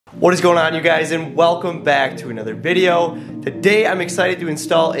What is going on, you guys, and welcome back to another video. Today I'm excited to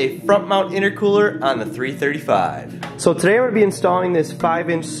install a front mount intercooler on the 335. So today I'm going to be installing this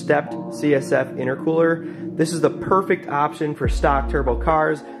 5-inch stepped CSF intercooler. This is the perfect option for stock turbo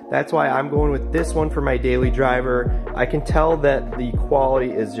cars. That's why I'm going with this one for my daily driver. I can tell that the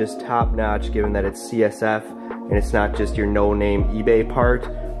quality is just top notch given that it's CSF and it's not just your no-name eBay part.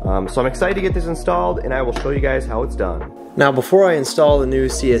 So I'm excited to get this installed, and I will show you guys how it's done. Now, before I install the new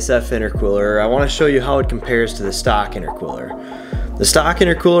CSF intercooler, I want to show you how it compares to the stock intercooler. The stock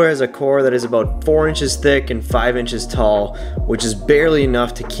intercooler has a core that is about 4 inches thick and 5 inches tall, which is barely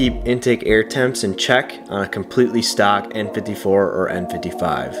enough to keep intake air temps in check on a completely stock N54 or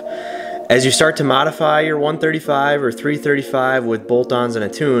N55. As you start to modify your 135 or 335 with bolt-ons and a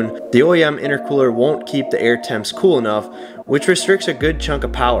tune, the OEM intercooler won't keep the air temps cool enough, which restricts a good chunk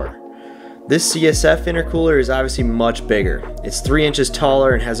of power. This CSF intercooler is obviously much bigger. It's 3 inches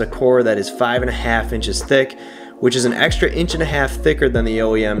taller and has a core that is 5.5 inches thick, which is an extra 1.5 inches thicker than the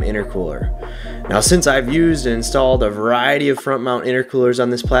OEM intercooler. Now, since I've used and installed a variety of front mount intercoolers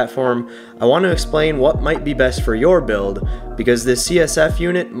on this platform, I want to explain what might be best for your build, because this CSF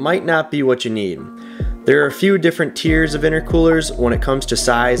unit might not be what you need. There are a few different tiers of intercoolers when it comes to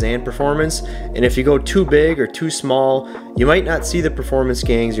size and performance, and if you go too big or too small, you might not see the performance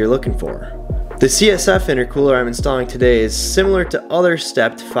gains you're looking for. The CSF intercooler I'm installing today is similar to other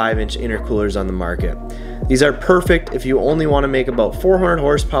stepped 5-inch intercoolers on the market. These are perfect if you only want to make about 400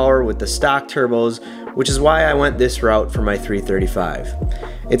 horsepower with the stock turbos, which is why I went this route for my 335.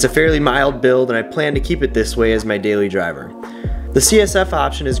 It's a fairly mild build, and I plan to keep it this way as my daily driver. The CSF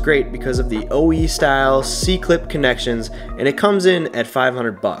option is great because of the OE style C-clip connections, and it comes in at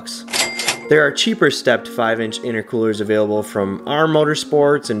 $500. There are cheaper stepped 5-inch intercoolers available from ARM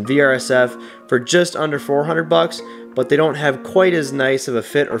Motorsports and VRSF for just under $400, but they don't have quite as nice of a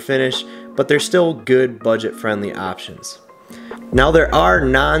fit or finish, but they're still good budget-friendly options. Now, there are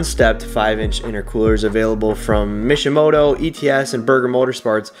non-stepped 5-inch intercoolers available from Mishimoto, ETS, and Berger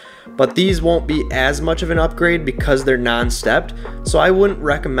Motorsports, but these won't be as much of an upgrade because they're non-stepped, so I wouldn't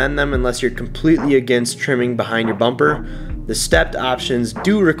recommend them unless you're completely against trimming behind your bumper. The stepped options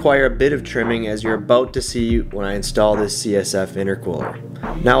do require a bit of trimming, as you're about to see when I install this CSF intercooler.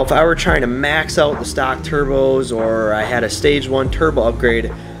 Now, if I were trying to max out the stock turbos, or I had a stage 1 turbo upgrade,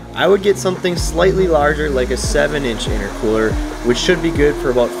 I would get something slightly larger like a 7-inch intercooler, which should be good for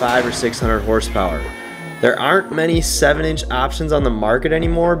about 500 or 600 horsepower. There aren't many 7-inch options on the market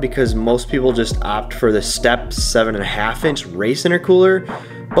anymore because most people just opt for the stepped 7.5-inch race intercooler,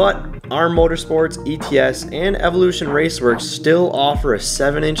 but ARM Motorsports, ETS, and Evolution Raceworks still offer a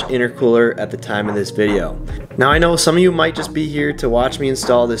 7-inch intercooler at the time of this video. Now, I know some of you might just be here to watch me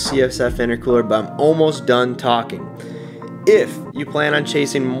install the CSF intercooler, but I'm almost done talking. If you plan on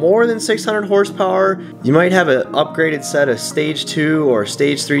chasing more than 600 horsepower, you might have an upgraded set of stage 2 or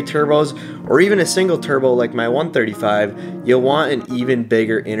stage 3 turbos, or even a single turbo like my 135, you'll want an even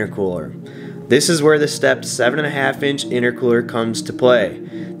bigger intercooler. This is where the stepped 7.5-inch intercooler comes to play.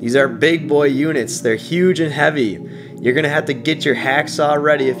 These are big boy units, they're huge and heavy. You're going to have to get your hacksaw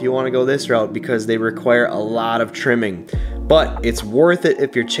ready if you want to go this route because they require a lot of trimming. But it's worth it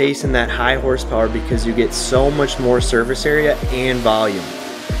if you're chasing that high horsepower because you get so much more surface area and volume.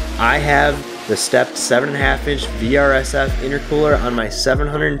 I have the stepped 7.5-inch VRSF intercooler on my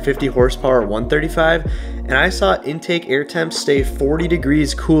 750 horsepower 135, and I saw intake air temps stay 40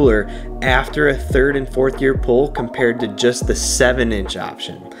 degrees cooler after a 3rd and 4th year pull compared to just the 7-inch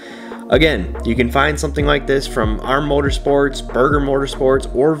option. Again, you can find something like this from ARM Motorsports, Berger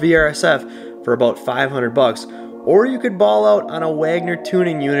Motorsports, or VRSF for about $500, or you could ball out on a Wagner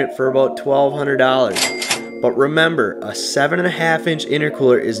tuning unit for about $1,200. But remember, a 7.5-inch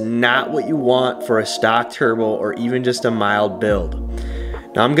intercooler is not what you want for a stock turbo or even just a mild build.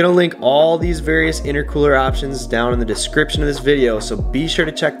 Now, I'm going to link all these various intercooler options down in the description of this video, so be sure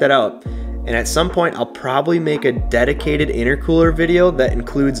to check that out. And at some point, I'll probably make a dedicated intercooler video that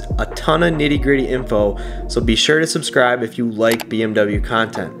includes a ton of nitty-gritty info, so be sure to subscribe if you like BMW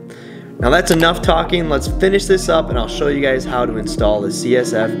content. Now, that's enough talking. Let's finish this up and I'll show you guys how to install the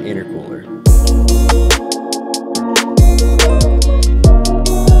CSF intercooler.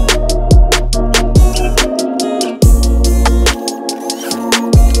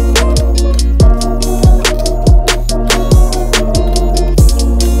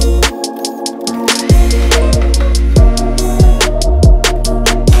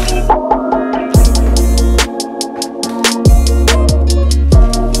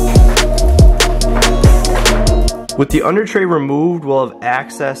 With the under tray removed, we'll have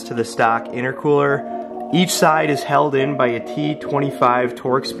access to the stock intercooler. Each side is held in by a T25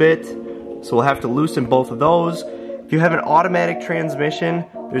 Torx bit, so we'll have to loosen both of those. If you have an automatic transmission,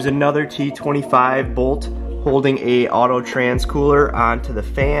 there's another T25 bolt holding a auto transcooler onto the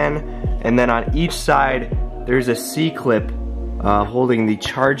fan, and then on each side there's a C-clip holding the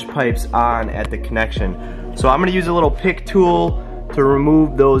charge pipes on at the connection. So I'm going to use a little pick tool to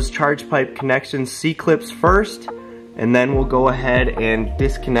remove those charge pipe connection C-clips first, and then we'll go ahead and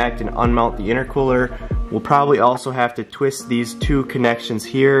disconnect and unmount the intercooler. We'll probably also have to twist these two connections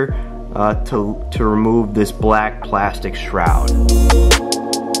here to remove this black plastic shroud.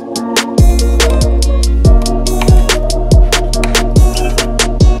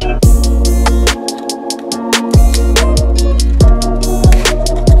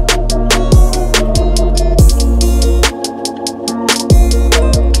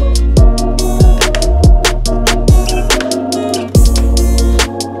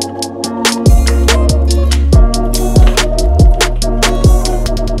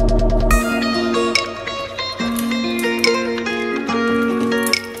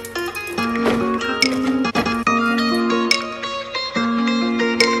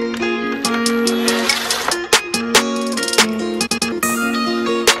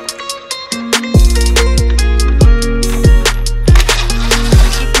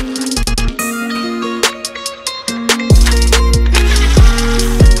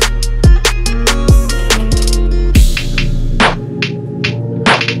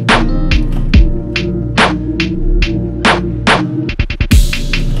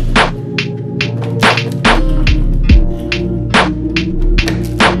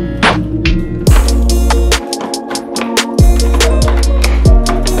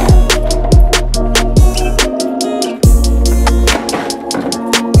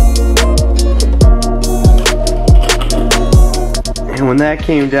 And when that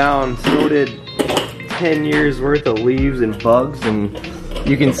came down, so did 10 years worth of leaves and bugs, and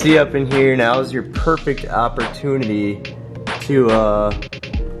you can see up in here now is your perfect opportunity to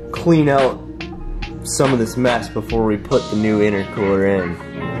clean out some of this mess before we put the new intercooler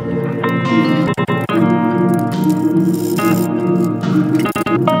in.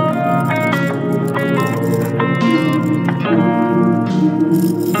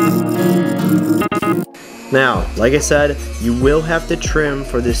 Now, like I said, you will have to trim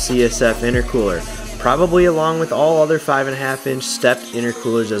for this CSF intercooler, probably along with all other 5.5-inch stepped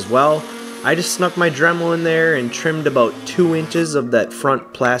intercoolers as well. I just snuck my Dremel in there and trimmed about 2 inches of that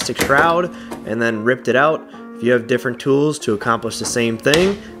front plastic shroud and then ripped it out. If you have different tools to accomplish the same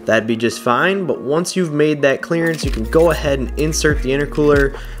thing, that'd be just fine, but once you've made that clearance, you can go ahead and insert the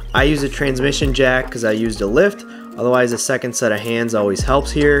intercooler. I use a transmission jack because I used a lift, otherwise a second set of hands always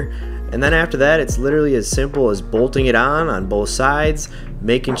helps here. And then after that, it's literally as simple as bolting it on both sides,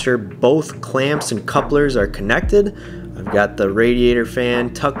 making sure both clamps and couplers are connected. I've got the radiator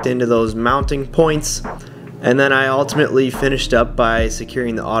fan tucked into those mounting points. And then I ultimately finished up by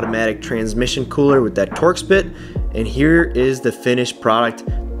securing the automatic transmission cooler with that Torx bit. And here is the finished product.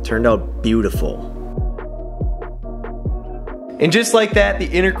 Turned out beautiful. And just like that, the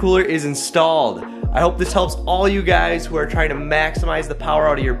intercooler is installed. I hope this helps all you guys who are trying to maximize the power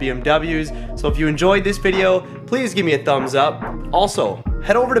out of your BMWs. So if you enjoyed this video, please give me a thumbs up. Also,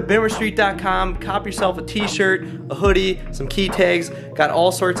 head over to bimmerstreet.com, cop yourself a t-shirt, a hoodie, some key tags. Got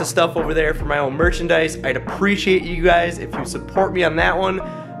all sorts of stuff over there for my own merchandise. I'd appreciate you guys if you support me on that one.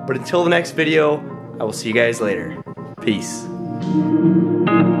 But until the next video, I will see you guys later. Peace.